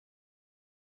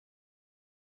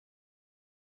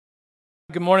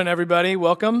Good morning, everybody.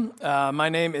 Welcome. My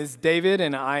name is David,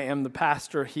 and I am the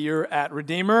pastor here at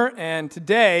Redeemer. And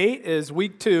today is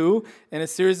week 2 in a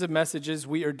series of messages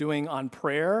we are doing on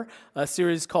prayer, a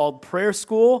series called Prayer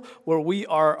School, where we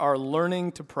are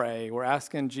learning to pray. We're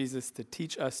asking Jesus to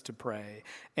teach us to pray.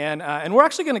 And we're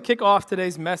actually going to kick off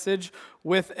today's message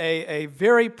with a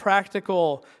very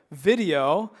practical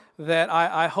video that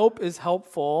I hope is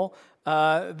helpful,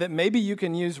 that maybe you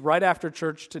can use right after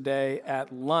church today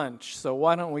at lunch. So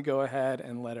why don't we go ahead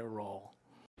and let it roll?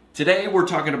 Today we're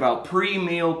talking about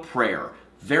pre-meal prayer.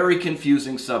 Very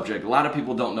confusing subject. A lot of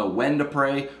people don't know when to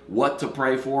pray, what to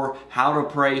pray for, how to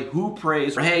pray, who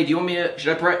prays. Hey, do you want me to,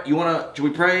 should I pray? Should we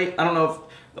pray? I don't know if,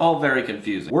 all very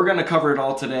confusing. We're going to cover it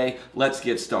all today. Let's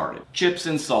get started. Chips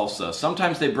and salsa.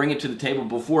 Sometimes they bring it to the table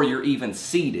before you're even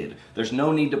seated. There's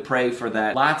no need to pray for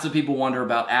that. Lots of people wonder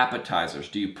about appetizers.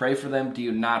 Do you pray for them? Do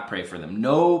you not pray for them?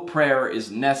 No prayer is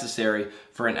necessary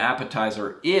for an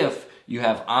appetizer if you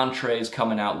have entrees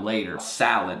coming out later.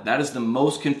 Salad. That is the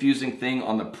most confusing thing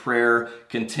on the prayer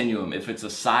continuum. If it's a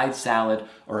side salad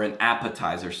or an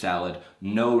appetizer salad,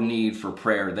 no need for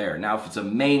prayer there. Now, if it's a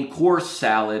main course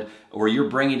salad or you're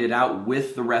bringing it out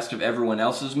with the rest of everyone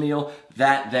else's meal,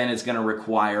 that then is going to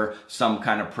require some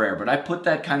kind of prayer. But I put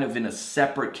that kind of in a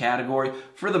separate category.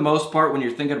 For the most part, when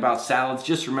you're thinking about salads,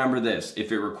 just remember this.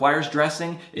 If it requires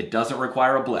dressing, it doesn't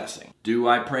require a blessing. Do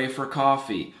I pray for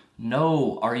coffee?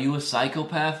 No. Are you a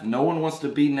psychopath? No one wants to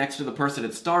be next to the person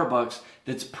at Starbucks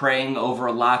that's praying over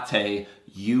a latte,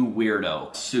 you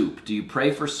weirdo. Soup. Do you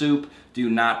pray for soup? Do you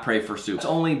not pray for soup? It's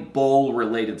only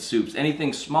bowl-related soups.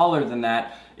 Anything smaller than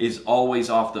that is always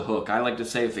off the hook. I like to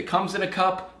say if it comes in a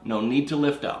cup, no need to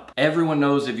lift up. Everyone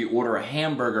knows if you order a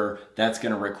hamburger, that's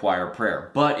going to require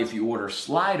prayer. But if you order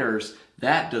sliders,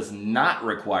 that does not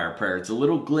require prayer. It's a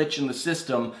little glitch in the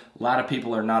system a lot of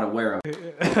people are not aware of.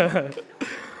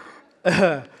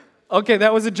 Okay,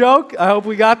 that was a joke. I hope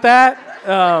we got that.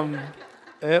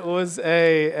 It was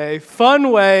a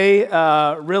fun way,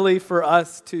 really, for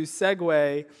us to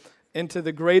segue into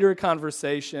the greater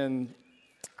conversation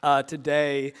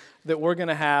today that we're going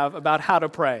to have about how to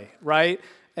pray, right?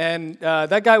 And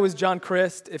that guy was John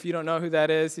Crist, if you don't know who that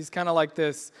is. He's kind of like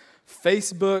this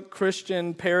Facebook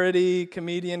Christian parody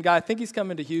comedian guy. I think he's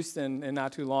coming to Houston in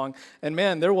not too long. And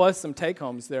man, there was some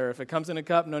take-homes there. If it comes in a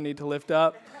cup, no need to lift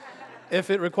up. If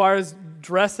it requires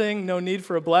dressing, no need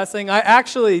for a blessing. I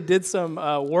actually did some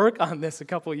work on this a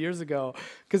couple of years ago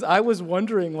because I was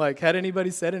wondering, had anybody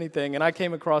said anything? And I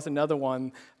came across another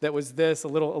one that was this, a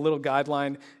little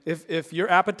guideline. If your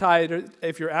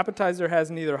appetizer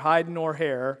has neither hide nor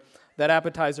hair, that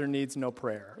appetizer needs no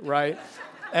prayer, right?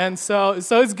 And so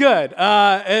it's good.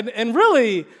 And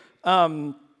really,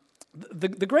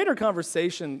 the greater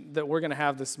conversation that we're going to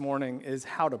have this morning is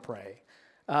how to pray.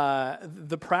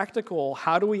 The practical,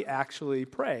 how do we actually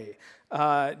pray?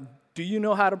 Do you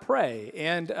know how to pray?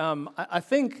 And I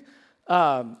think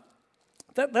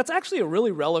that's actually a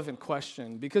really relevant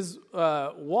question because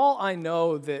while I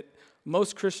know that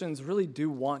most Christians really do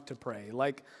want to pray,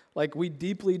 like we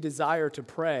deeply desire to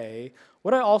pray,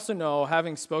 what I also know,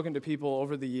 having spoken to people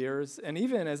over the years, and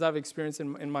even as I've experienced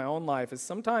in my own life, is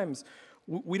sometimes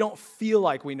we don't feel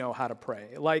like we know how to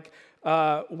pray.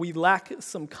 We lack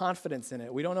some confidence in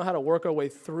it. We don't know how to work our way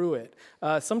through it.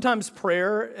 Sometimes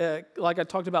prayer, like I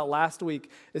talked about last week,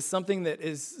 is something that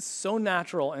is so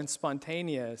natural and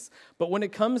spontaneous. But when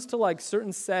it comes to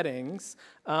certain settings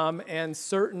and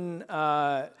certain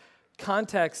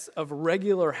contexts of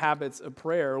regular habits of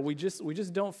prayer, we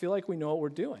just don't feel like we know what we're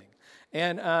doing.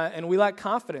 And we lack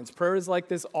confidence. Prayer is like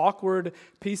this awkward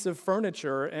piece of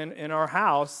furniture in our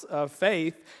house of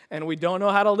faith, and we don't know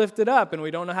how to lift it up, and we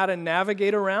don't know how to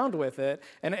navigate around with it.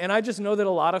 And I just know that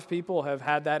a lot of people have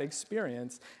had that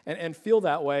experience and feel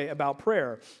that way about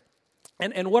prayer.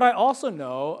 And what I also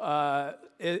know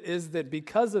is that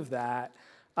because of that,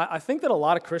 I think that a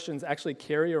lot of Christians actually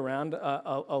carry around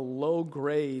a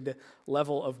low-grade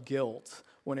level of guilt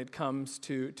when it comes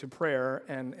to prayer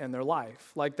and their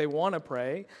life. They want to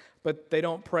pray, but they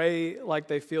don't pray like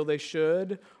they feel they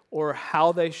should or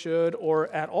how they should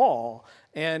or at all.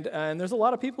 And there's a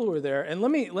lot of people who are there. And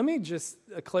let me just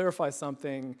clarify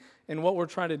something in what we're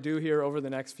trying to do here over the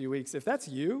next few weeks. If that's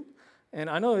you, and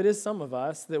I know it is some of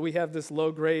us, that we have this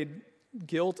low-grade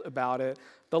guilt about it,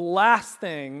 the last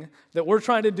thing that we're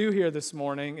trying to do here this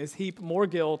morning is heap more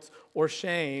guilt or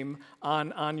shame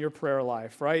on your prayer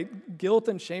life, right? Guilt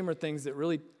and shame are things that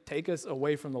really take us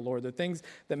away from the Lord. They're things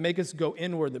that make us go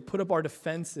inward, that put up our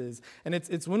defenses. And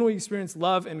it's when we experience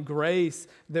love and grace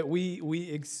that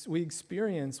we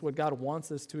experience what God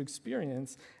wants us to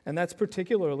experience. And that's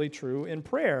particularly true in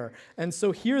prayer. And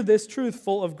so hear this truth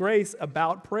full of grace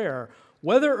about prayer.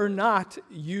 Whether or not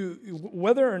you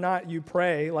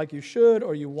pray like you should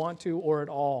or you want to or at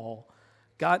all,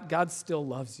 God still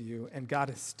loves you and God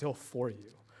is still for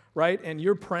you, right? And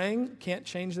your praying can't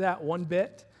change that one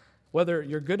bit. Whether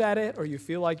you're good at it or you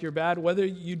feel like you're bad, whether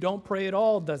you don't pray at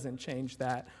all doesn't change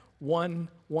that one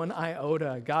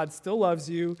iota. God still loves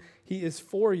you. He is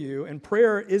for you. And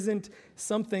prayer isn't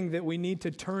something that we need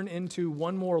to turn into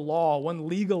one more law, one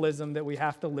legalism that we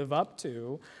have to live up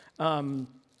to.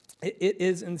 It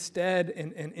is instead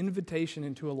an invitation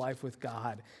into a life with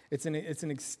God. It's an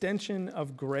extension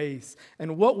of grace.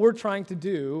 And what we're trying to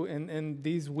do in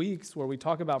these weeks where we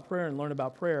talk about prayer and learn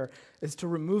about prayer is to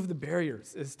remove the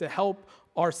barriers, is to help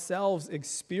ourselves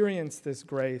experience this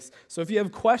grace. So if you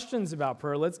have questions about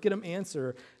prayer, let's get them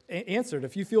answered.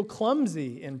 If you feel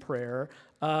clumsy in prayer,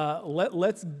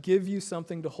 let's give you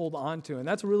something to hold on to. And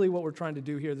that's really what we're trying to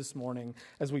do here this morning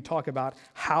as we talk about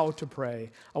how to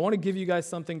pray. I want to give you guys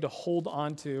something to hold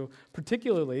on to,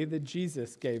 particularly that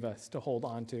Jesus gave us to hold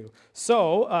on to.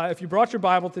 So if you brought your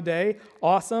Bible today,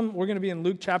 awesome. We're going to be in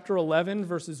Luke chapter 11,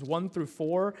 verses 1 through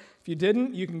 4. If you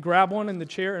didn't, you can grab one in the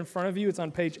chair in front of you. It's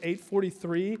on page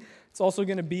 843. It's also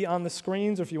going to be on the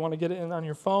screens, or if you want to get it in on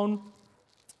your phone.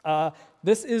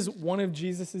 This is one of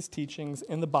Jesus' teachings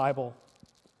in the Bible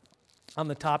on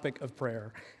the topic of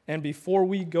prayer. And before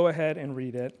we go ahead and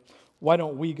read it, why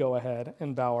don't we go ahead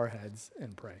and bow our heads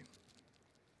and pray?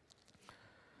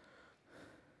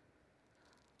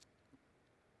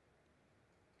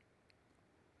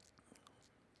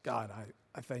 God,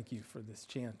 I thank you for this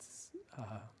chance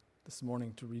this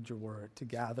morning to read your word, to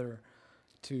gather,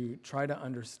 to try to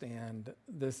understand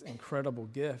this incredible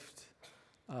gift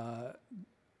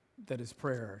that is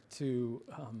prayer, to,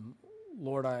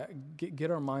 Lord,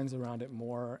 get our minds around it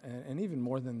more, and even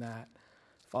more than that,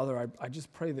 Father, I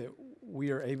just pray that we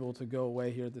are able to go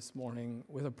away here this morning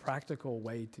with a practical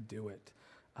way to do it,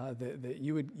 that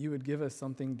you would give us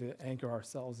something to anchor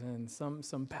ourselves in,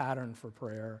 some pattern for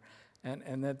prayer,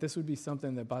 and that this would be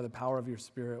something that by the power of your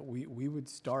Spirit we would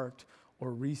start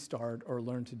or restart or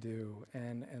learn to do.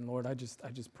 And Lord, I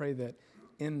just pray that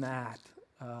in that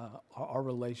our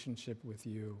relationship with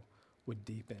you would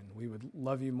deepen. We would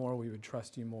love you more. We would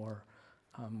trust you more.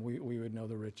 We would know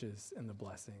the riches and the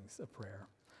blessings of prayer.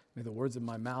 May the words of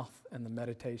my mouth and the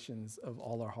meditations of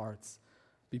all our hearts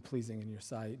be pleasing in your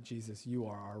sight. Jesus, you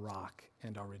are our rock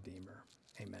and our Redeemer.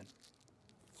 Amen.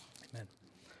 Amen.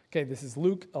 Okay, this is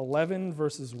Luke 11,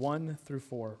 verses 1 through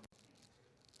 4.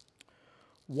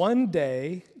 One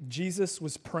day, Jesus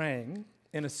was praying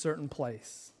in a certain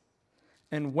place,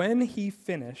 and when he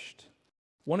finished,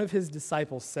 one of his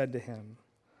disciples said to him,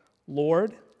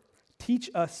 "Lord, teach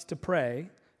us to pray,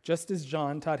 just as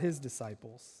John taught his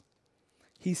disciples."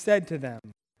 He said to them,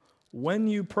 "When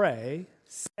you pray,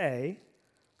 say,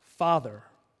 'Father,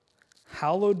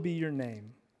 hallowed be your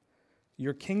name.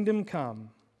 Your kingdom come.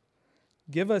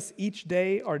 Give us each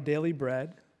day our daily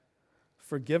bread.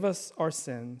 Forgive us our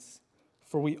sins,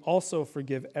 for we also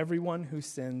forgive everyone who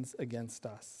sins against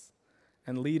us.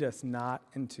 And lead us not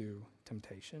into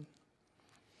temptation.'"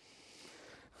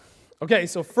 Okay,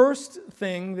 so first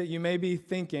thing that you may be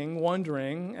thinking,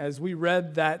 wondering, as we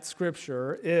read that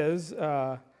scripture is,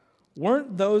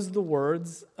 weren't those the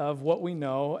words of what we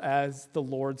know as the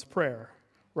Lord's Prayer,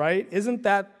 right? Isn't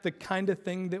that the kind of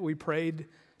thing that we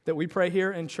pray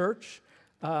here in church?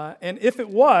 And if it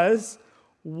was,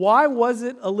 why was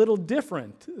it a little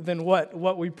different than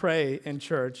what we pray in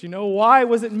church? You know, why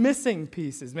was it missing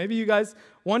pieces? Maybe you guys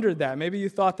wondered that. Maybe you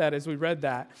thought that as we read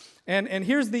that. And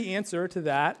here's the answer to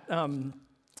that.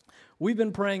 We've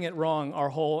been praying it wrong our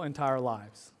whole entire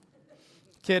lives.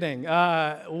 Kidding.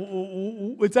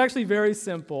 It's actually very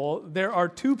simple. There are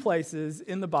two places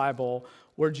in the Bible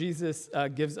where Jesus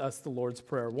gives us the Lord's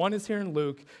Prayer. One is here in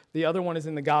Luke. The other one is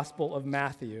in the Gospel of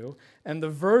Matthew. And the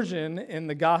version in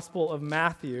the Gospel of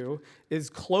Matthew is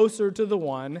closer to the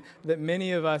one that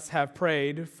many of us have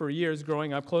prayed for years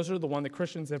growing up, closer to the one that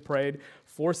Christians have prayed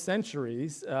for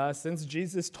centuries since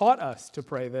Jesus taught us to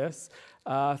pray this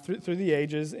through the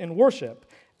ages in worship.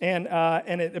 And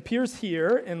it appears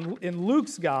here in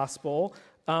Luke's Gospel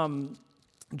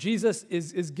Jesus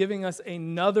is giving us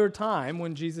another time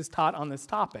when Jesus taught on this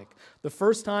topic. The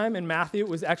first time in Matthew, it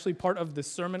was actually part of the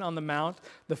Sermon on the Mount,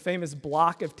 the famous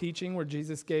block of teaching where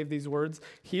Jesus gave these words.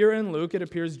 Here in Luke, it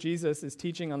appears Jesus is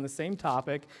teaching on the same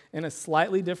topic in a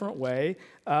slightly different way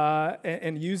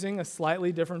and using a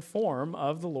slightly different form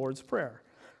of the Lord's Prayer.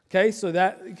 Okay, so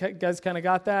that, you guys kind of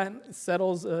got that?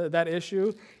 Settles that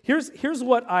issue. Here's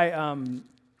what I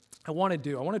want to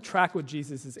do. I want to track with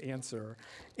Jesus' answer,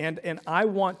 and I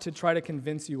want to try to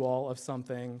convince you all of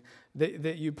something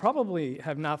that you probably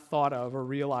have not thought of or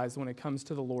realized when it comes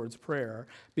to the Lord's Prayer,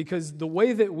 because the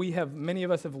way that many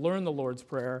of us have learned the Lord's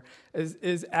Prayer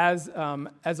is as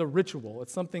a ritual.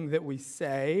 It's something that we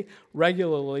say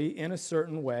regularly in a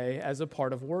certain way as a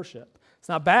part of worship. It's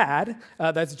not bad.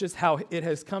 That's just how it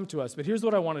has come to us. But here's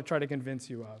what I want to try to convince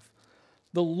you of.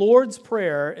 The Lord's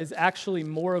Prayer is actually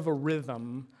more of a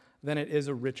rhythm than it is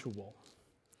a ritual.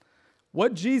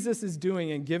 What Jesus is doing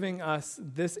in giving us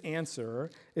this answer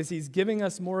is he's giving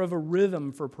us more of a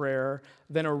rhythm for prayer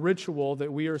than a ritual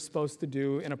that we are supposed to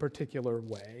do in a particular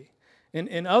way.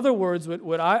 In other words,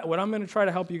 what I'm going to try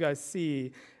to help you guys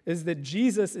see is that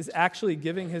Jesus is actually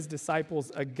giving his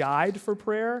disciples a guide for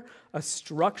prayer, a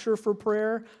structure for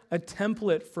prayer, a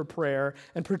template for prayer,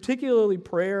 and particularly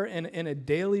prayer in a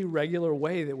daily, regular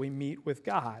way that we meet with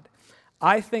God.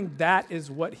 I think that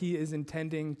is what he is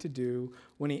intending to do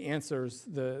when he answers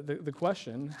the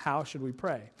question, how should we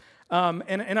pray?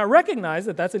 And I recognize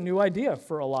that that's a new idea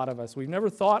for a lot of us. We've never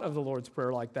thought of the Lord's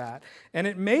Prayer like that. And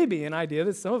it may be an idea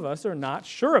that some of us are not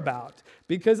sure about.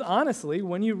 Because honestly,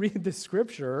 when you read the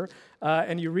scripture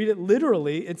and you read it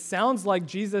literally, it sounds like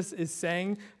Jesus is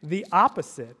saying the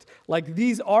opposite. Like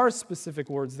these are specific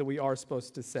words that we are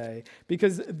supposed to say.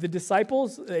 Because the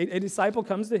disciples, a disciple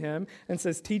comes to him and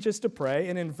says, teach us to pray.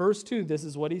 And in verse 2, this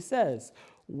is what he says.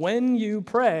 When you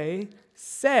pray,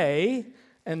 say...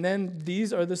 And then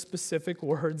these are the specific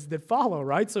words that follow,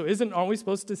 right? So aren't we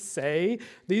supposed to say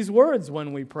these words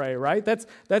when we pray, right?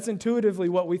 That's intuitively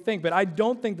what we think, but I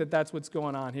don't think that that's what's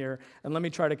going on here, and let me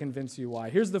try to convince you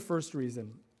why. Here's the first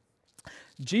reason.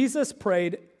 Jesus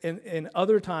prayed in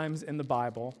other times in the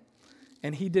Bible,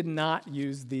 and he did not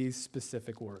use these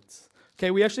specific words. Okay,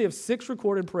 we actually have 6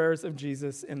 recorded prayers of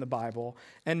Jesus in the Bible,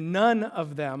 and none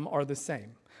of them are the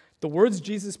same. The words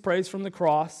Jesus prays from the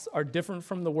cross are different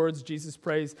from the words Jesus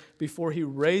prays before he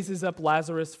raises up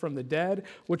Lazarus from the dead,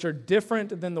 which are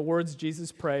different than the words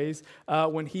Jesus prays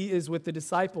when he is with the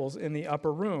disciples in the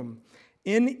upper room.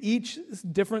 In each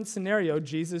different scenario,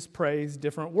 Jesus prays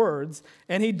different words,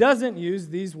 and he doesn't use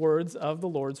these words of the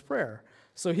Lord's Prayer.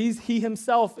 So he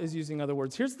himself is using other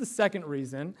words. Here's the second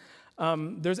reason.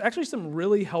 There's actually some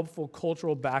really helpful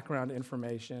cultural background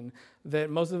information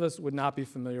that most of us would not be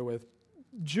familiar with.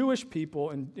 Jewish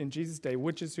people in Jesus' day,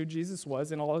 which is who Jesus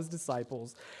was and all his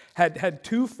disciples, had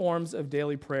 2 forms of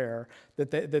daily prayer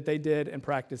that they did and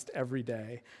practiced every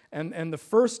day. And the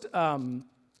first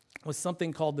was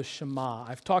something called the Shema.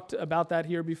 I've talked about that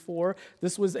here before.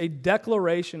 This was a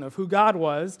declaration of who God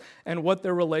was and what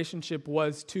their relationship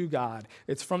was to God.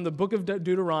 It's from the book of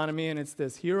Deuteronomy, and it's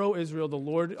this: Hear, O Israel, the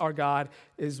Lord our God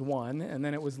is one. And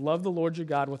then it was, love the Lord your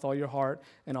God with all your heart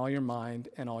and all your mind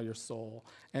and all your soul.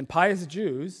 And pious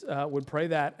Jews would pray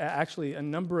that actually a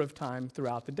number of times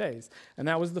throughout the days. And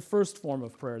that was the first form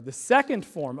of prayer. The second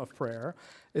form of prayer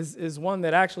is one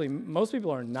that actually most people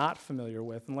are not familiar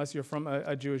with unless you're from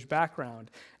a Jewish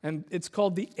background. And it's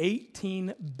called the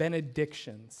 18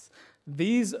 benedictions.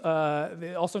 These,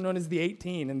 also known as the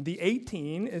 18. And the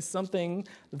 18 is something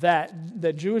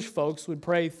that Jewish folks would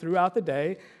pray throughout the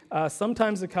day,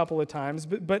 sometimes a couple of times.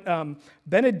 But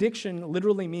benediction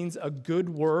literally means a good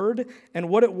word. And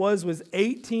what it was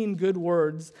 18 good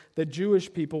words that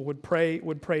Jewish people would pray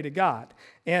to God.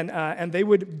 And they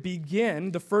would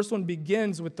begin, the first one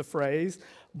begins with the phrase,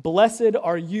 "Blessed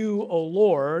are you, O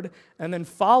Lord." And then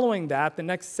following that, the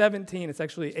next 17, it's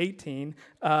actually 18,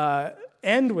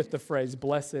 end with the phrase,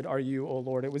 "Blessed are you, O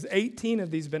Lord." It was 18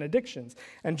 of these benedictions.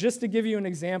 And just to give you an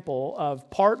example of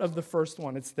part of the first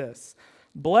one, it's this: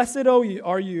 Blessed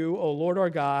are you, O Lord our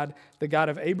God, the God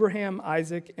of Abraham,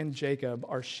 Isaac, and Jacob,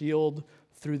 our shield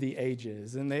through the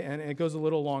ages. And it goes a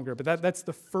little longer, but that's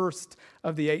the first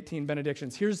of the 18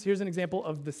 benedictions. Here's an example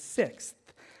of the 6th.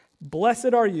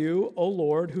 Blessed are you, O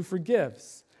Lord, who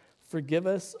forgives. Forgive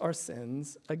us our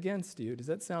sins against you. Does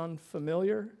that sound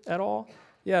familiar at all?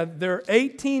 Yeah, there are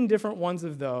 18 different ones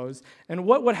of those. And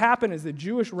what would happen is that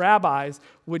Jewish rabbis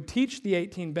would teach the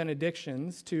 18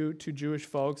 benedictions to Jewish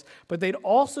folks, but they'd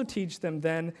also teach them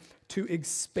then to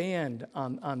expand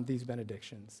on these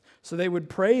benedictions. So they would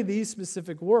pray these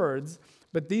specific words,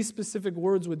 But these specific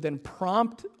words would then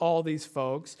prompt all these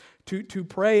folks to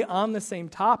pray on the same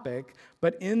topic,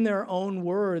 but in their own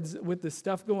words with the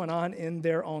stuff going on in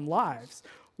their own lives.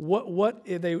 What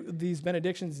these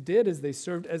benedictions did is they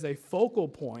served as a focal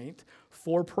point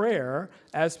for prayer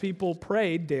as people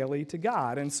prayed daily to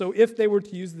God. And so if they were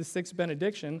to use the sixth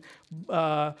benediction,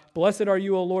 blessed are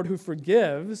you, O Lord, who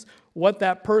forgives, what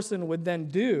that person would then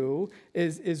do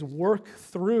is work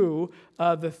through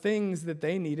the things that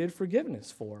they needed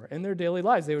forgiveness for in their daily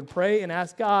lives. They would pray and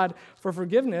ask God for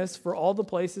forgiveness for all the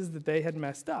places that they had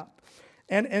messed up.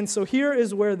 And so here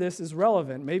is where this is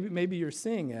relevant. Maybe you're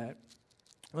seeing it.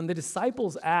 When the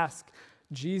disciples ask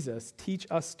Jesus, teach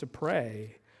us to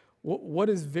pray, what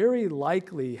is very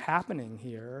likely happening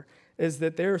here is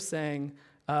that they're saying,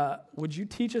 would you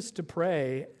teach us to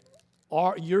pray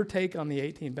your take on the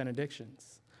 18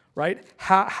 benedictions, right?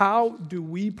 How do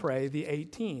we pray the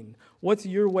 18? What's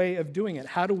your way of doing it?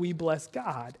 How do we bless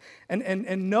God?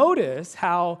 And notice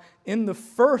how in the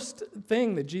first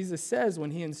thing that Jesus says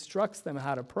when he instructs them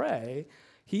how to pray,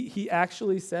 he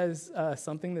actually says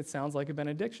something that sounds like a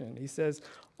benediction. He says,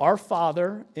 our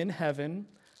Father in heaven,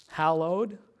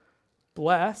 hallowed,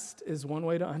 blessed is one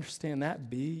way to understand that,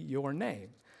 be your name.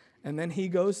 And then he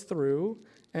goes through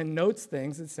and notes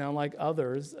things that sound like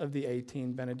others of the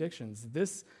 18 benedictions.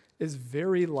 This is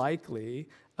very likely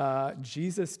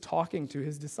Jesus talking to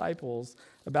his disciples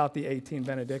about the 18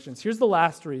 benedictions. Here's the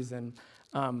last reason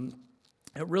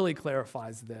it really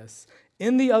clarifies this.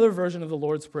 In the other version of the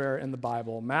Lord's Prayer in the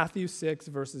Bible, Matthew 6,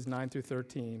 verses 9 through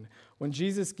 13, when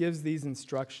Jesus gives these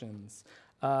instructions,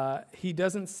 he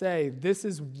doesn't say, this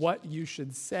is what you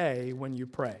should say when you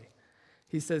pray.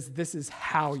 He says, this is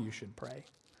how you should pray.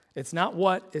 It's not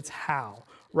what, it's how,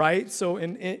 right? So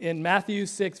in Matthew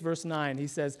 6, verse 9, he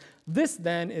says, this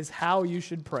then is how you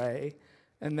should pray.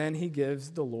 And then he gives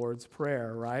the Lord's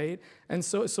Prayer, right? And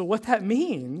so what that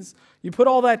means, you put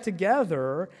all that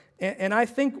together, and I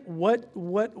think what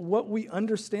we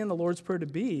understand the Lord's Prayer to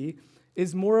be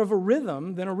is more of a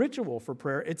rhythm than a ritual for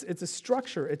prayer. It's a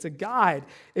structure, it's a guide.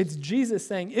 It's Jesus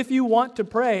saying, if you want to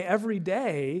pray every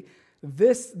day,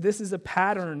 this is a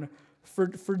pattern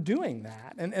for doing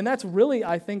that. And that's really,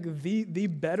 I think, the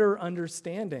better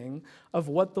understanding of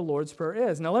what the Lord's Prayer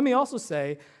is. Now, let me also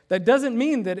say, that doesn't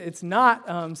mean that it's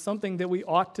not something that we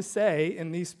ought to say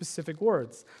in these specific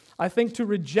words. I think to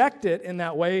reject it in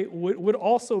that way would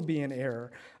also be an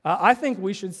error. I think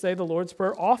we should say the Lord's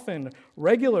Prayer often,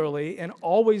 regularly, and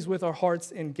always with our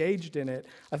hearts engaged in it.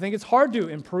 I think it's hard to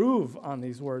improve on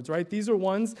these words, right? These are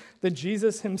ones that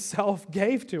Jesus himself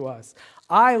gave to us.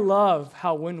 I love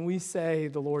how when we say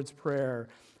the Lord's Prayer,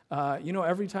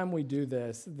 every time we do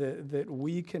this, that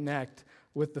we connect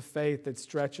with the faith that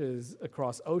stretches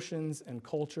across oceans and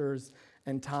cultures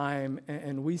and time,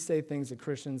 and we say things that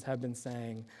Christians have been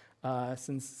saying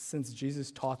since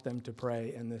Jesus taught them to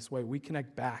pray in this way. We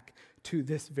connect back to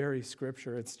this very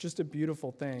scripture. It's just a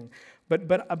beautiful thing.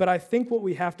 But I think what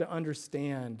we have to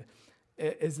understand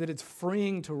is that it's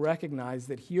freeing to recognize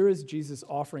that here is Jesus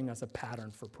offering us a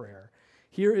pattern for prayer.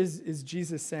 Here is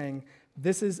Jesus saying,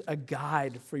 this is a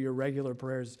guide for your regular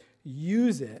prayers.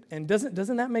 Use it. And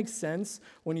doesn't that make sense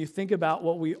when you think about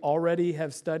what we already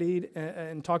have studied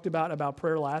and talked about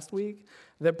prayer last week?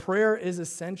 That prayer is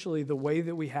essentially the way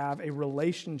that we have a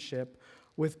relationship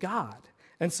with God.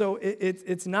 And so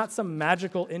it's not some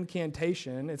magical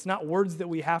incantation. It's not words that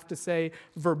we have to say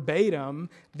verbatim.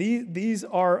 These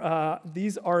are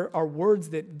words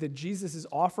that Jesus is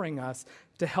offering us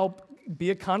to help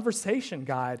be a conversation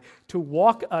guide, to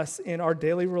walk us in our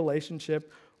daily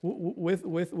relationship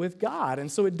with God.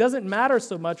 And so it doesn't matter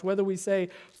so much whether we say,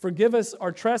 forgive us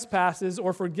our trespasses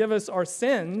or forgive us our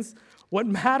sins. What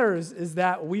matters is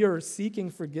that we are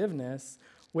seeking forgiveness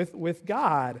with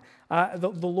God. The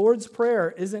Lord's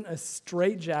Prayer isn't a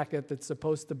straitjacket that's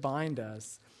supposed to bind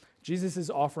us. Jesus is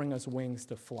offering us wings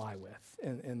to fly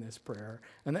with in this prayer.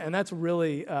 And that's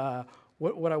really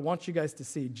what I want you guys to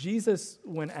see. Jesus,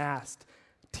 when asked,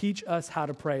 teach us how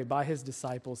to pray by his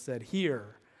disciples, said,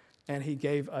 here, and he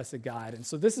gave us a guide. And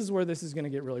so this is where this is going to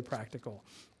get really practical.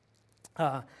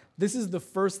 This is the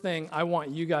first thing I want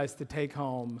you guys to take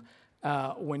home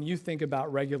when you think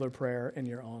about regular prayer in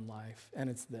your own life, and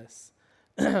it's this.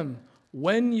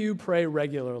 When you pray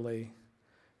regularly,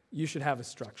 you should have a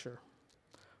structure.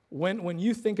 When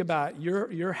you think about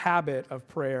your habit of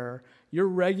prayer, your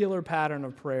regular pattern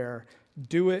of prayer,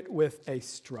 do it with a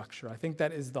structure. I think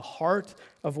that is the heart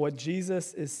of what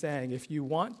Jesus is saying. If you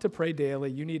want to pray daily,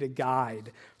 you need a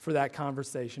guide for that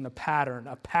conversation, a pattern,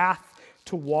 a path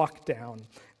to walk down.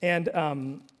 And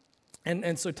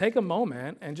so take a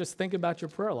moment and just think about your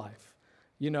prayer life.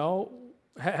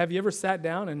 Have you ever sat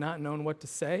down and not known what to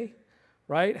say?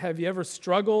 Right? Have you ever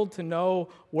struggled to know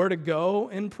where to go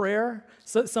in prayer?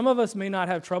 So, some of us may not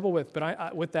have trouble with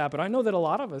that, but I know that a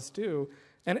lot of us do.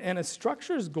 And a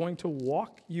structure is going to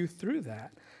walk you through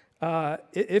that.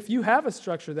 If you have a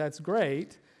structure, that's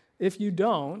great. If you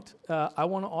don't, I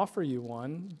want to offer you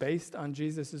one based on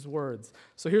Jesus' words.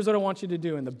 So here's what I want you to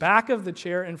do. In the back of the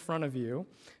chair in front of you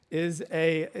is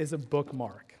a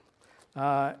bookmark.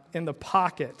 In the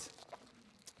pocket,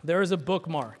 there is a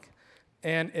bookmark.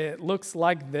 And it looks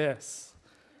like this.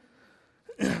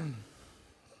 It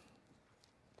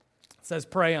says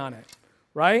pray on it,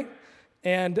 right?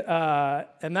 And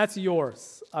that's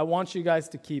yours. I want you guys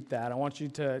to keep that. I want you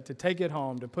to take it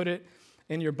home, to put it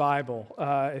in your Bible.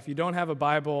 If you don't have a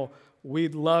Bible,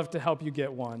 we'd love to help you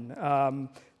get one.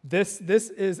 This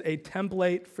is a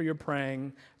template for your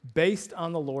praying based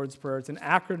on the Lord's Prayer. It's an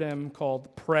acronym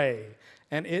called PRAY.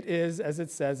 And it is, as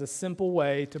it says, a simple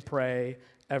way to pray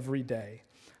every day.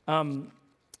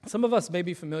 Some of us may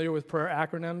be familiar with prayer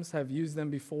acronyms, have used them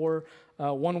before.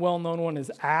 One well-known one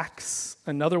is ACTS.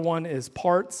 Another one is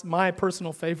PARTS. My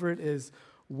personal favorite is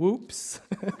WHOOPS,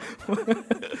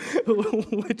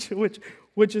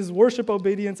 which is worship,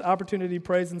 obedience, opportunity,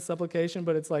 praise, and supplication.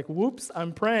 But it's like, whoops,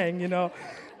 I'm praying, you know.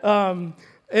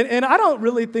 And I don't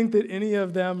really think that any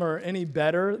of them are any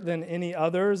better than any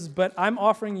others, but I'm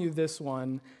offering you this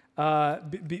one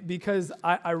because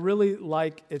I really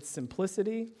like its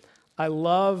simplicity. I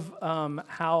love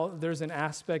how there's an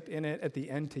aspect in it at the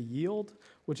end to yield,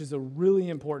 which is a really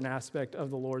important aspect of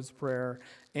the Lord's Prayer.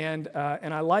 And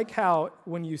I like how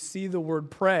when you see the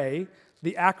word pray,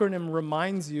 the acronym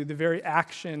reminds you the very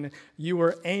action you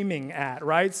were aiming at,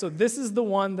 right? So this is the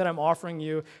one that I'm offering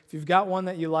you. If you've got one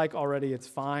that you like already, it's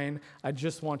fine. I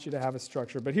just want you to have a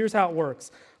structure. But here's how it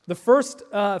works. The first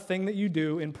thing that you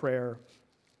do in prayer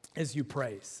is you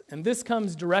praise. And this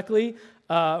comes directly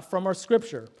from our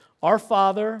scripture. Our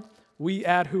Father, we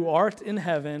add who art in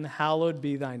heaven, hallowed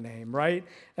be thy name, right?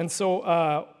 And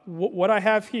so what I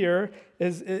have here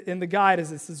is in the guide is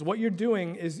this is what you're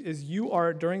doing is you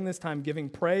are during this time giving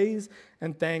praise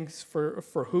and thanks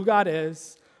for who God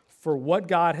is, for what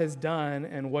God has done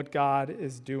and what God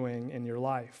is doing in your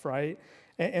life, right?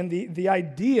 And the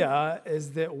idea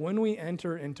is that when we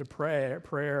enter into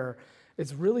prayer,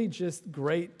 it's really just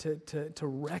great to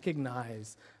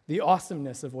recognize the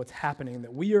awesomeness of what's happening,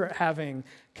 that we are having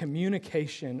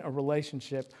communication, a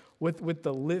relationship with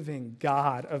the living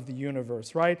God of the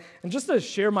universe, right? And just to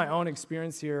share my own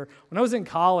experience here, when I was in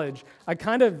college, I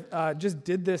kind of just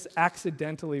did this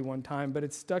accidentally one time, but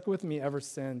it's stuck with me ever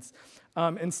since.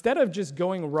 Instead of just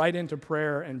going right into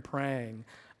prayer and praying,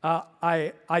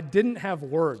 I didn't have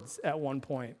words at one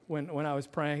point when I was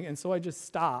praying, and so I just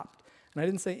stopped. And I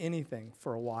didn't say anything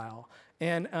for a while.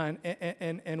 And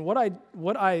what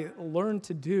I learned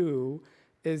to do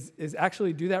is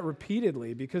actually do that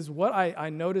repeatedly, because what I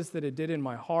noticed that it did in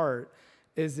my heart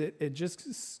is it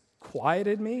just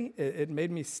quieted me. It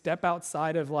made me step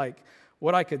outside of like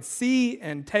what I could see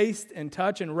and taste and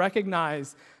touch and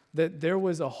recognize that there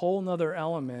was a whole nother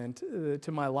element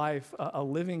to my life, a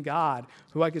living God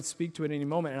who I could speak to at any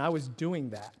moment, and I was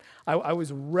doing that. I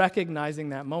was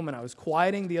recognizing that moment. I was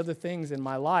quieting the other things in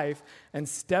my life and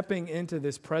stepping into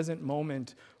this present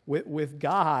moment with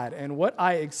God. And what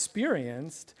I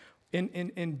experienced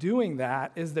in doing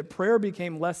that is that prayer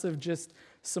became less of just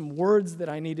some words that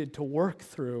I needed to work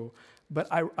through, but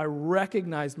I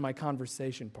recognized my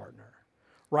conversation partner.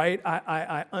 Right?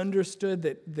 I understood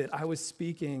that I was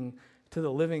speaking to the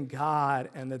living God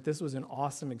and that this was an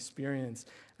awesome experience.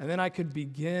 And then I could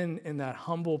begin in that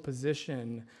humble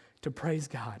position to praise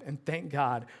God and thank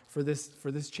God for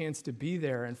this chance to be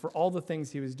there and for all the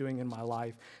things he was doing in my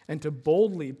life, and to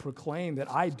boldly proclaim that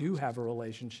I do have a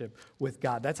relationship with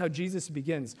God. That's how Jesus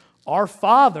begins. Our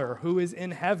Father who is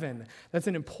in heaven. That's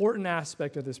an important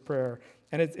aspect of this prayer.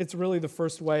 And it's really the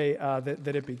first way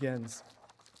that it begins.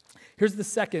 Here's the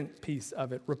second piece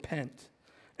of it, repent.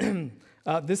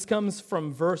 This comes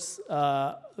from verse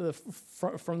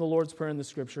from the Lord's Prayer in the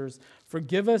Scriptures.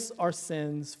 Forgive us our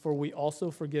sins, for we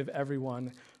also forgive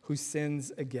everyone who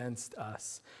sins against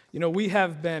us. You know, we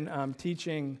have been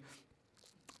teaching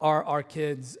our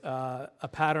kids a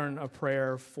pattern of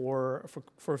prayer for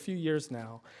a few years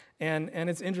now. And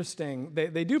it's interesting.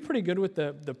 They do pretty good with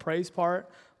the praise part.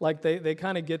 Like they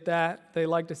kind of get that. They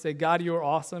like to say, "God, you are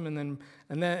awesome," and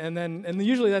then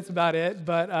usually that's about it.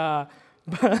 But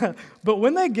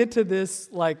when they get to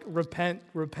this like repent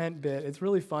bit, it's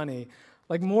really funny.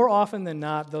 Like more often than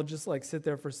not, they'll just like sit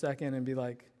there for a second and be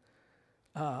like,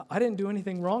 "I didn't do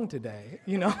anything wrong today,"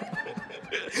 you know.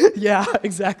 Yeah,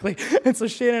 exactly. And so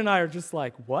Shannon and I are just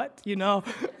like, what?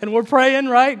 And we're praying,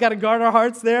 right? Got to guard our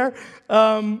hearts there.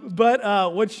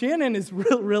 But what Shannon is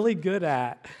really good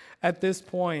at this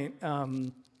point,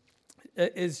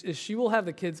 is she will have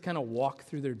the kids kind of walk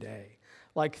through their day.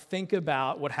 Like, think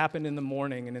about what happened in the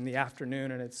morning and in the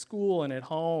afternoon and at school and at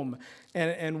home.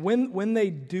 And when they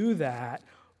do that,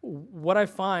 what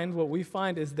we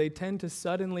find is they tend to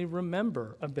suddenly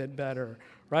remember a bit better,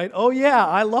 right? Oh yeah,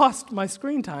 I lost my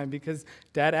screen time because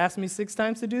Dad asked me 6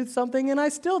 times to do something and I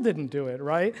still didn't do it,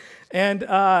 right? And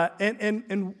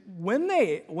when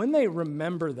they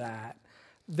remember that,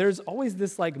 there's always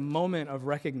this like moment of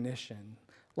recognition,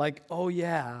 like, oh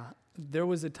yeah, there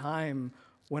was a time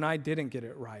when I didn't get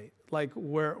it right, like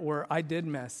where I did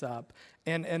mess up.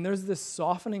 And there's this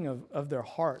softening of their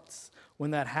hearts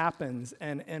when that happens.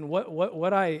 And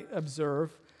what I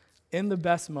observe in the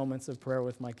best moments of prayer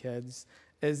with my kids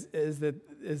is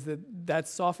that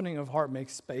softening of heart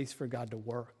makes space for God to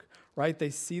work, right? They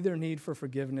see their need for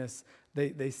forgiveness.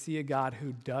 They see a God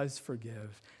who does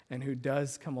forgive and who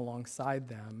does come alongside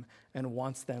them and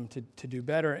wants them to do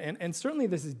better. And certainly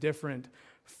this is different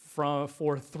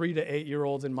for 3 to 8 year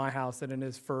olds in my house than it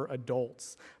is for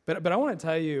adults. But I want to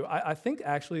tell you, I think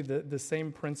actually the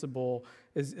same principle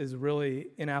is really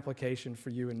in application for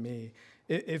you and me.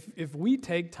 If we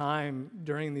take time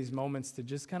during these moments to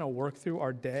just kind of work through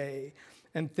our day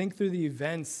and think through the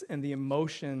events and the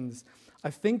emotions, I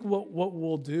think what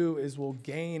we'll do is we'll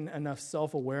gain enough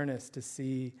self-awareness to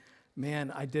see,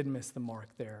 man, I did miss the mark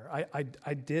there.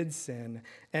 I did sin.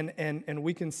 And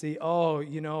we can see,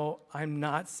 oh, I'm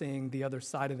not seeing the other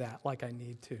side of that like I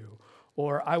need to.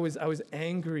 Or I was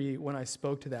angry when I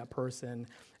spoke to that person.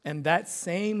 And that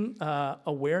same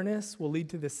awareness will lead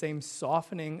to the same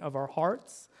softening of our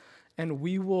hearts. And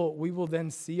we will then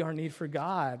see our need for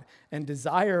God and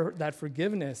desire that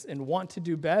forgiveness and want to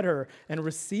do better and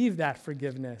receive that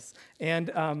forgiveness. And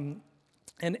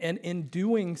in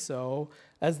doing so,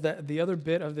 as the other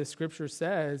bit of this scripture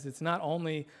says, it's not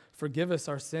only forgive us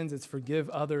our sins, it's forgive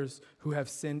others who have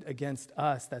sinned against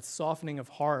us. That softening of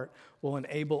heart will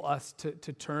enable us to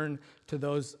turn to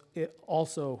those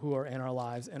also who are in our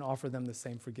lives and offer them the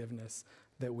same forgiveness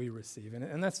that we receive.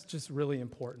 And that's just really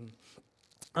important.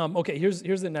 Okay, here's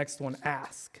the next one,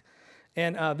 ask.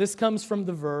 And this comes from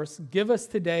the verse, give us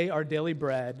today our daily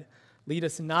bread, lead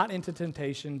us not into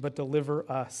temptation, but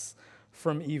deliver us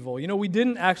from evil. We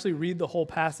didn't actually read the whole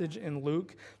passage in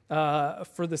Luke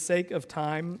for the sake of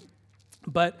time,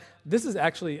 but this is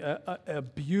actually a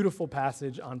beautiful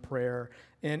passage on prayer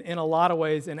in a lot of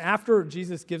ways. And after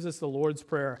Jesus gives us the Lord's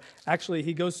Prayer, actually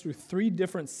he goes through 3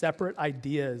 different separate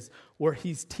ideas where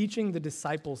he's teaching the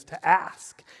disciples to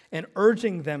ask and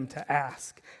urging them to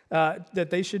ask,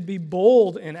 that they should be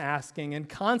bold in asking and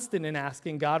constant in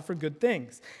asking God for good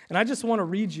things. And I just want to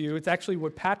read you, it's actually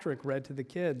what Patrick read to the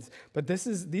kids, but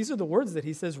these are the words that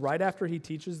he says right after he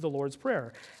teaches the Lord's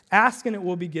Prayer. Ask and it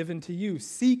will be given to you.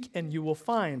 Seek and you will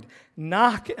find.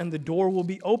 Knock and the door will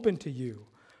be open to you.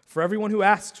 For everyone who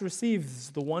asks receives,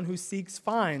 the one who seeks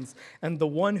finds, and the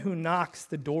one who knocks,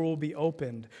 the door will be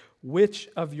opened. Which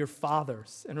of your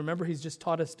fathers, and remember he's just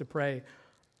taught us to pray,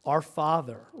 our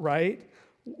Father, right?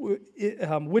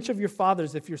 Which of your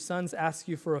fathers, if your sons ask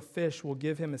you for a fish, will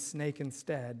give him a snake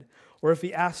instead? Or if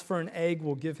he asks for an egg,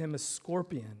 will give him a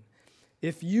scorpion?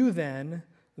 If you then,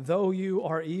 though you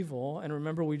are evil, and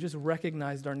remember we just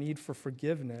recognized our need for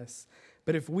forgiveness,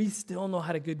 but if we still know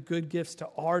how to give good gifts to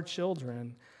our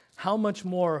children, how much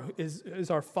more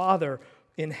is our Father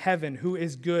in heaven, who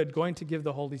is good, going to give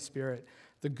the Holy Spirit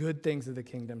the good things of the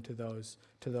kingdom to those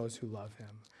who love him.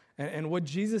 And what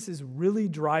Jesus is really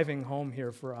driving home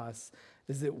here for us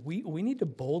is that we need to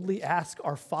boldly ask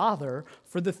our Father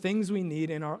for the things we need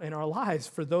in our lives,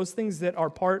 for those things that are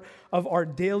part of our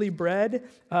daily bread,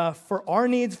 for our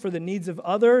needs, for the needs of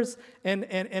others.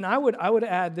 And I would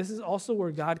add, this is also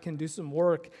where God can do some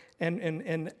work.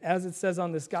 And as it says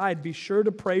on this guide, be sure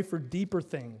to pray for deeper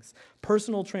things,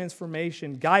 personal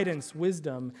transformation, guidance,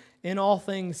 wisdom, in all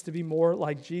things to be more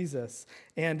like Jesus.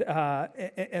 And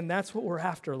that's what we're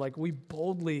after. Like, we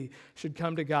boldly should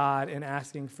come to God in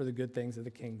asking for the good things of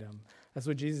the kingdom. That's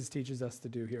what Jesus teaches us to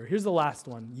do here. Here's the last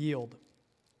one, yield.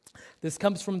 This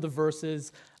comes from the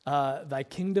verses, thy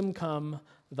kingdom come,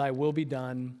 thy will be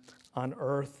done on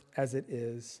earth as it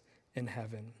is in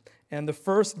heaven. And the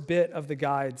first bit of the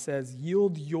guide says,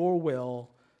 yield your will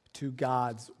to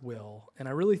God's will. And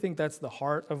I really think that's the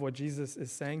heart of what Jesus is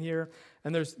saying here.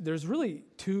 And there's really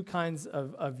 2 kinds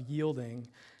of yielding,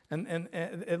 and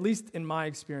at least in my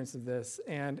experience of this.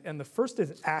 And the first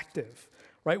is active,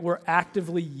 right? We're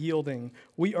actively yielding.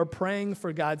 We are praying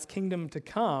for God's kingdom to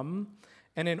come,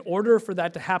 And in order for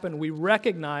that to happen, we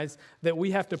recognize that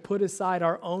we have to put aside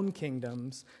our own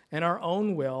kingdoms and our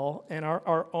own will and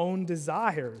our own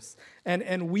desires.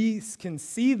 And we can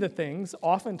see the things,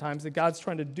 oftentimes, that God's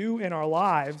trying to do in our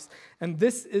lives. And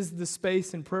this is the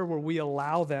space in prayer where we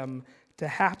allow them to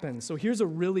happen. So here's a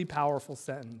really powerful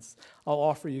sentence I'll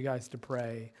offer you guys to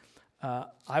pray.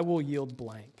 I will yield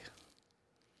blank.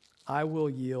 I will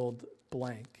yield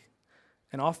blank.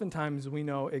 And oftentimes we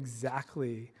know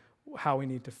exactly how we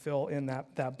need to fill in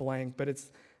that blank, but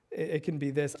it can be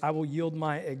this: I will yield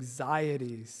my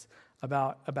anxieties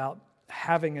about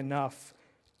having enough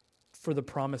for the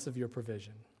promise of your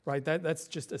provision. Right? That's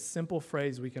just a simple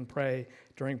phrase we can pray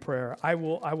during prayer. I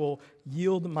will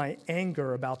yield my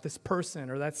anger about this person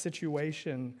or that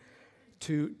situation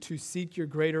to seek your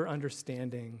greater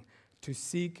understanding, to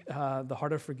seek the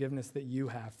heart of forgiveness that you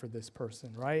have for this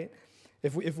person, right?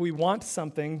 If we want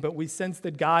something, but we sense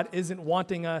that God isn't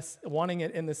wanting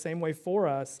it in the same way for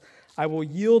us, I will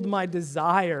yield my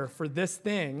desire for this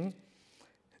thing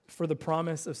for the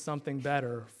promise of something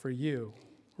better for you,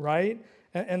 right?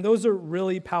 And those are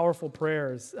really powerful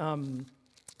prayers.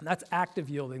 That's active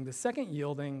yielding. The second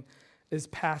yielding is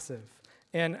passive.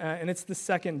 And it's the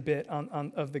second bit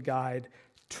of the guide.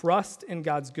 Trust in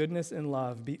God's goodness and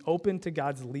love. Be open to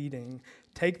God's leading.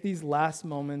 Take these last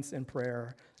moments in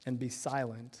prayer and be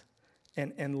silent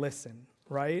and listen,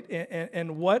 right?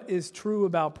 And what is true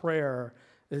about prayer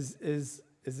is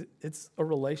it's a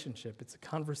relationship. It's a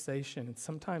conversation. And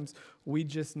sometimes we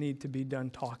just need to be done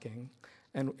talking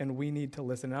and we need to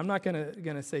listen. And I'm not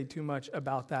gonna say too much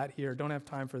about that here. Don't have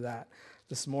time for that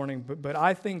this morning. But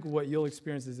I think what you'll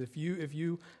experience is if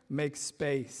you make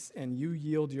space and you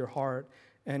yield your heart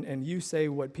and you say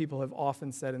what people have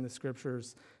often said in the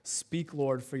scriptures, speak,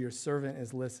 Lord, for your servant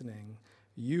is listening,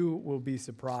 you will be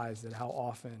surprised at how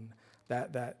often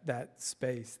that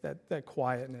space, that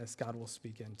quietness God will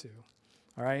speak into.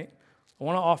 All right? I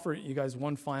want to offer you guys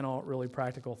one final really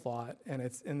practical thought, and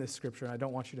it's in this scripture, and I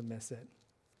don't want you to miss it.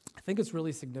 I think it's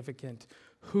really significant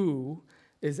who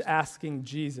is asking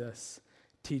Jesus,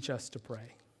 teach us to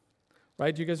pray.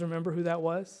 Right? Do you guys remember who that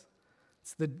was?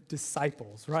 It's the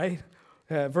disciples, right?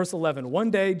 Verse 11, one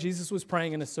day Jesus was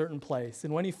praying in a certain place,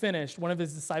 and when he finished, one of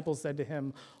his disciples said to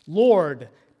him, Lord,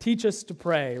 teach us to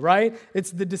pray, right?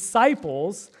 It's the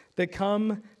disciples that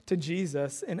come to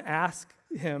Jesus and ask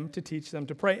him to teach them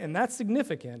to pray, and that's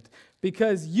significant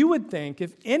because you would think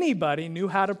if anybody knew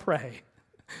how to pray,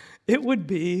 it would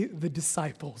be the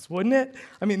disciples, wouldn't it?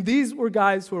 I mean, these were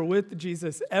guys who were with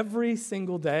Jesus every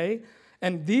single day.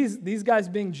 And these guys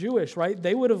being Jewish, right,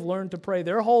 they would have learned to pray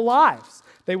their whole lives.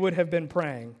 They would have been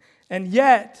praying. And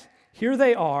yet, here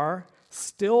they are,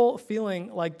 still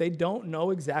feeling like they don't know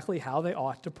exactly how they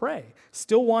ought to pray,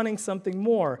 still wanting something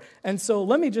more. And so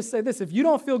let me just say this. If you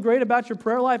don't feel great about your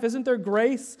prayer life, isn't there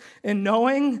grace in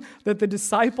knowing that the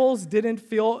disciples didn't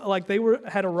feel like they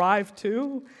had arrived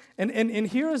too? And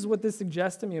here is what this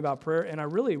suggests to me about prayer, and I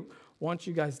really want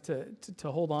you guys to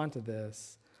hold on to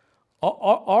this.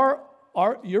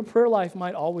 Your prayer life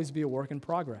might always be a work in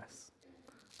progress.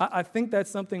 I think that's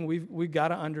something we've got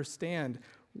to understand.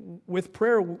 With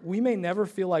prayer, we may never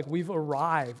feel like we've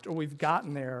arrived or we've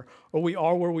gotten there or we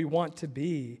are where we want to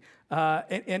be.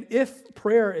 And if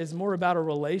prayer is more about a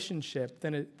relationship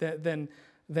than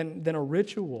a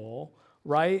ritual,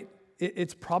 right,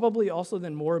 it's probably also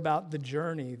then more about the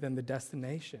journey than the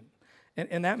destination.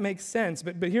 And that makes sense.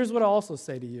 But here's what I'll also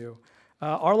say to you.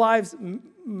 Our lives,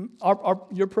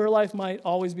 your prayer life might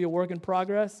always be a work in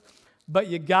progress, but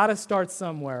you got to start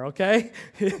somewhere, okay?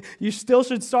 You still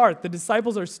should start. The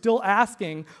disciples are still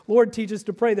asking, Lord, teach us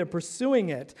to pray. They're pursuing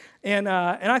it. And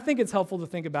I think it's helpful to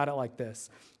think about it like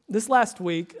this. This last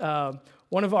week,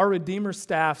 one of our Redeemer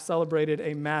staff celebrated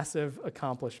a massive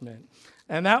accomplishment.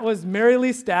 And that was Mary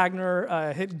Lee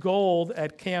Stagner hit gold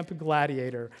at Camp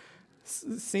Gladiator.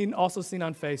 Also seen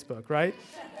on Facebook, right?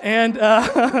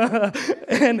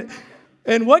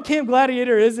 And what Camp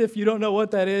Gladiator is, if you don't know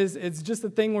what that is, it's just a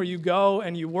thing where you go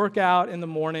and you work out in the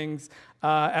mornings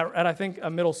at I think a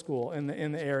middle school in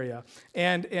the area.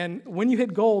 And when you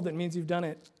hit gold, it means you've done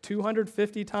it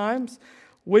 250 times,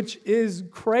 which is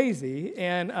crazy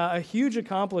and a huge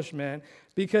accomplishment.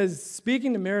 Because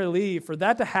speaking to Mary Lee, for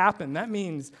that to happen, that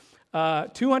means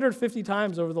 250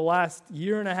 times over the last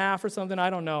year and a half or something, I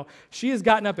don't know. She has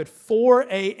gotten up at 4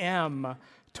 a.m.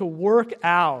 to work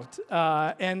out,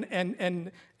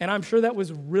 and I'm sure that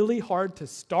was really hard to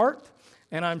start,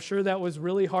 And I'm sure that was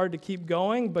really hard to keep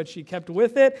going, but she kept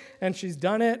with it, and she's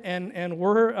done it, and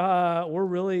we're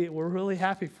really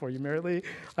happy for you, Mary Lee.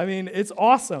 I mean, it's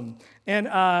awesome. And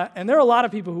there are a lot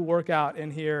of people who work out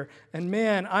in here, and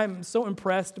man, I'm so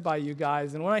impressed by you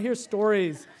guys. And when I hear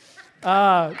stories,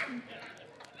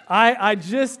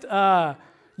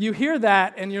 you hear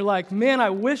that, and you're like, man, I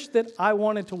wish that I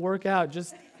wanted to work out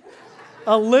just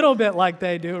a little bit like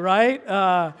they do, right?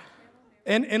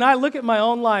 And I look at my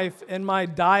own life and my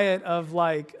diet of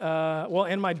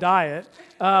my diet,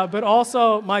 but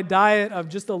also my diet of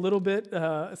just a little bit,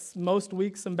 most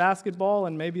weeks some basketball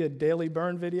and maybe a daily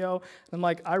burn video. And I'm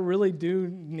like, I really do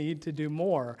need to do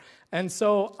more. And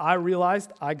so I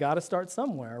realized I got to start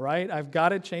somewhere, right? I've got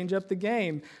to change up the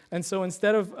game. And so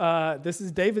instead of, this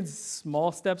is David's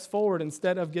small steps forward,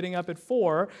 instead of getting up at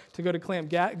 4 to go to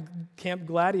Camp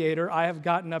Gladiator, I have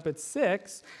gotten up at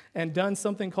 6 and done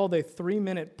something called a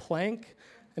 3-minute plank.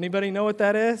 Anybody know what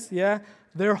that is? Yeah?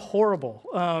 They're horrible.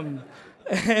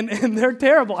 And they're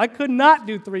terrible. I could not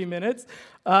do 3 minutes.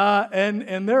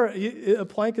 A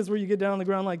plank is where you get down on the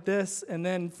ground like this, and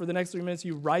then for the next 3 minutes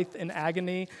you writhe in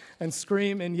agony and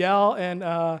scream and yell. And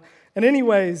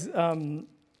anyways,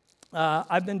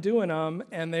 I've been doing them,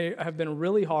 and they have been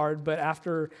really hard, but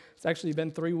after it's actually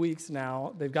been 3 weeks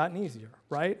now, they've gotten easier,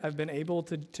 right? I've been able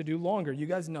to do longer. You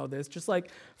guys know this. Just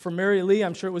like for Mary Lee,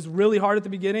 I'm sure it was really hard at the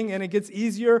beginning, and it gets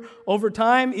easier over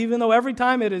time, even though every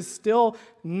time it is still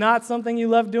not something you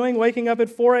love doing, waking up at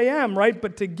 4 a.m., right?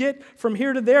 But to get from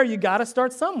here to there, you got to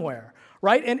start somewhere,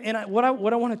 right? What I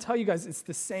want to tell you guys, it's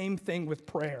the same thing with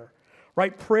prayer.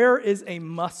 Right? Prayer is a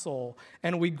muscle,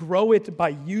 and we grow it by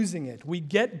using it. We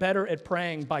get better at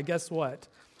praying by, guess what?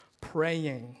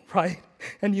 Praying, right?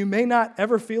 And you may not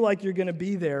ever feel like you're going to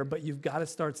be there, but you've got to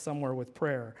start somewhere with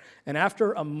prayer. And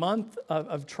after a month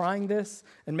of trying this,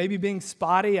 and maybe being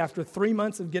spotty, after 3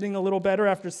 months of getting a little better,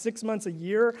 after 6 months, a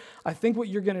year, I think what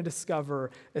you're going to discover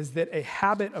is that a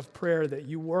habit of prayer that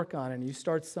you work on and you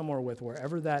start somewhere with,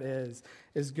 wherever that is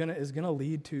going to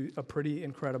lead to a pretty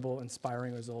incredible,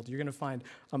 inspiring result. You're going to find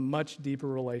a much deeper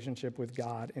relationship with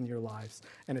God in your lives,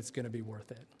 and it's going to be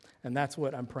worth it. And that's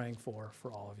what I'm praying for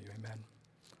all of you. Amen.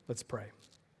 Let's pray.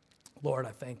 Lord, I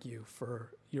thank you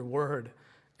for your word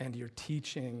and your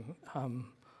teaching,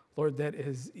 Lord, that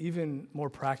is even more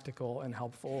practical and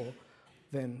helpful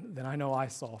than I know I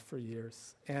saw for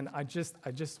years. And I just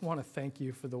want to thank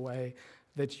you for the way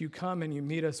that you come and you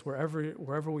meet us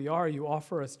wherever we are. You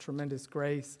offer us tremendous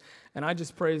grace. And I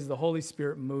just pray as the Holy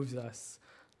Spirit moves us,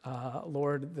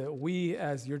 Lord, that we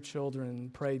as your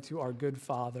children pray to our good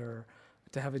Father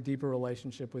to have a deeper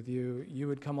relationship with you. You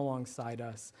would come alongside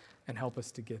us and help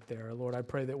us to get there. Lord, I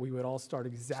pray that we would all start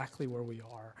exactly where we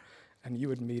are, and you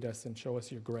would meet us and show us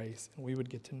your grace, and we would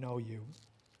get to know you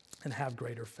and have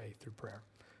greater faith through prayer.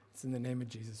 It's in the name of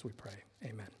Jesus we pray.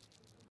 Amen.